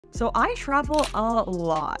So I travel a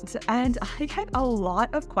lot, and I get a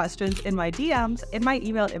lot of questions in my DMs, in my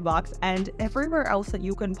email inbox, and everywhere else that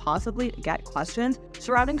you can possibly get questions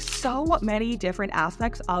surrounding so many different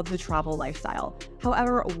aspects of the travel lifestyle.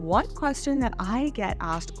 However, one question that I get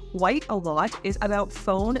asked quite a lot is about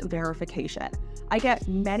phone verification. I get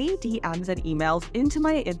many DMs and emails into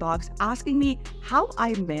my inbox asking me how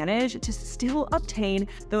I manage to still obtain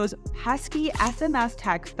those pesky SMS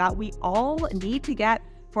texts that we all need to get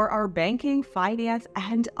for our banking, finance,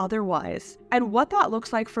 and otherwise, and what that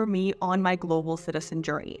looks like for me on my global citizen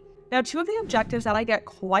journey. Now, two of the objectives that I get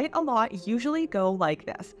quite a lot usually go like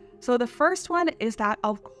this. So the first one is that,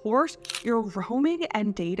 of course, your roaming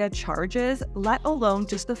and data charges, let alone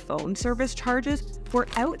just the phone service charges for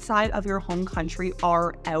outside of your home country,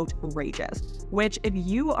 are outrageous, which if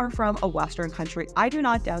you are from a Western country, I do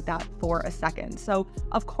not doubt that for a second. So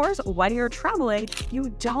of course, when you're traveling, you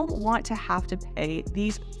don't want to have to pay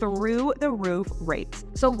these through the roof rates.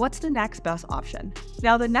 So what's the next best option?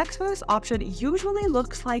 Now, the next best option usually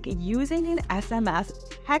looks like using an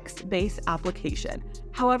SMS text-based application.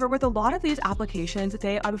 However, with a lot of these applications,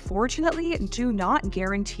 they unfortunately do not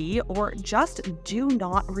guarantee or just do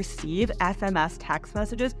not receive SMS text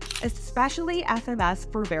messages, especially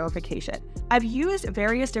SMS for verification. I've used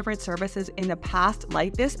various different services in the past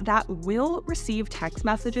like this that will receive text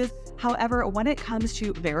messages. However, when it comes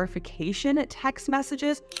to verification text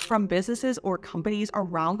messages from businesses or companies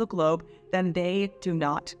around the globe, then they do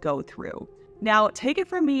not go through. Now, take it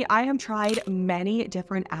from me, I have tried many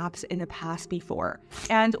different apps in the past before,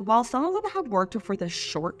 and while some of them have worked for the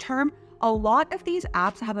short term, a lot of these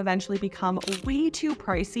apps have eventually become way too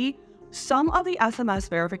pricey. Some of the SMS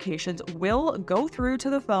verifications will go through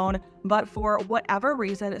to the phone, but for whatever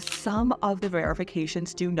reason, some of the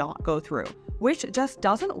verifications do not go through, which just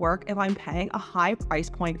doesn't work if I'm paying a high price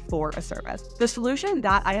point for a service. The solution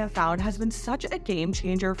that I have found has been such a game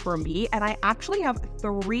changer for me, and I actually have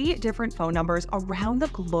 3 different phone numbers around the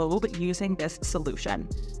globe using this solution.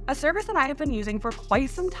 A service that I have been using for quite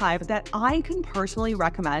some time that I can personally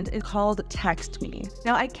recommend is called Text Me.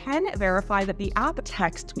 Now, I can verify that the app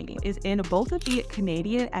Text Me is in both of the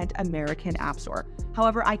Canadian and American App Store.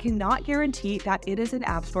 However, I cannot guarantee that it is in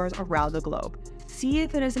app stores around the globe. See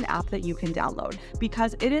if it is an app that you can download,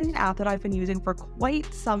 because it is an app that I've been using for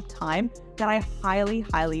quite some time that I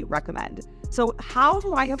highly recommend. So how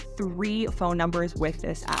do I have 3 phone numbers with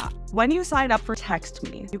this app? When you sign up for Text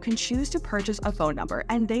Me, you can choose to purchase a phone number,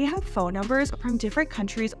 and they have phone numbers from different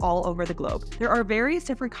countries all over the globe. There are various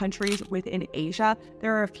different countries within Asia.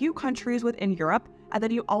 There are a few countries within Europe, and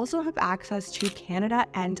then you also have access to Canada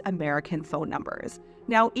and American phone numbers.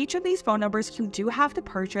 Now, each of these phone numbers you do have to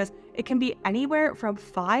purchase. It can be anywhere from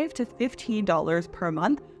 $5 to $15 per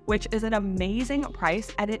month, which is an amazing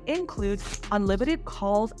price, and it includes unlimited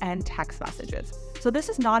calls and text messages. So this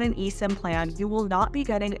is not an eSIM plan. You will not be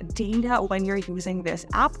getting data when you're using this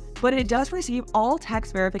app, but it does receive all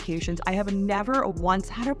text verifications. I have never once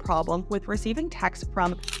had a problem with receiving text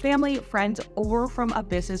from family, friends, or from a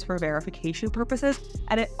business for verification purposes,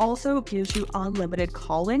 and it also gives you unlimited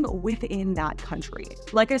calling within that country.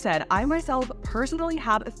 Like I said, I myself personally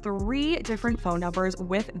have 3 different phone numbers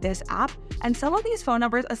with this app, and some of these phone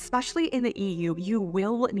numbers, especially in the EU, you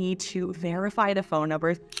will need to verify the phone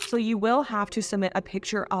numbers, so you will have to submit a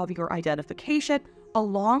picture of your identification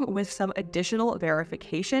along with some additional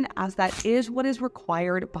verification, as that is what is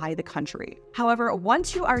required by the country. However,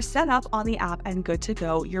 once you are set up on the app and good to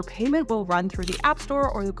go, your payment will run through the App Store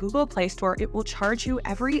or the Google Play Store. It will charge you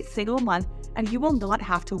every single month, and you will not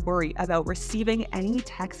have to worry about receiving any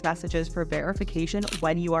text messages for verification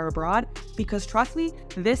when you are abroad, because trust me,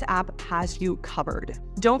 this app has you covered.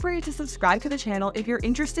 Don't forget to subscribe to the channel if you're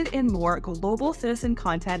interested in more global citizen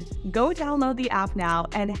content. Go download the app now,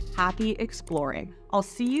 and happy exploring. I'll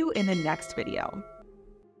see you in the next video.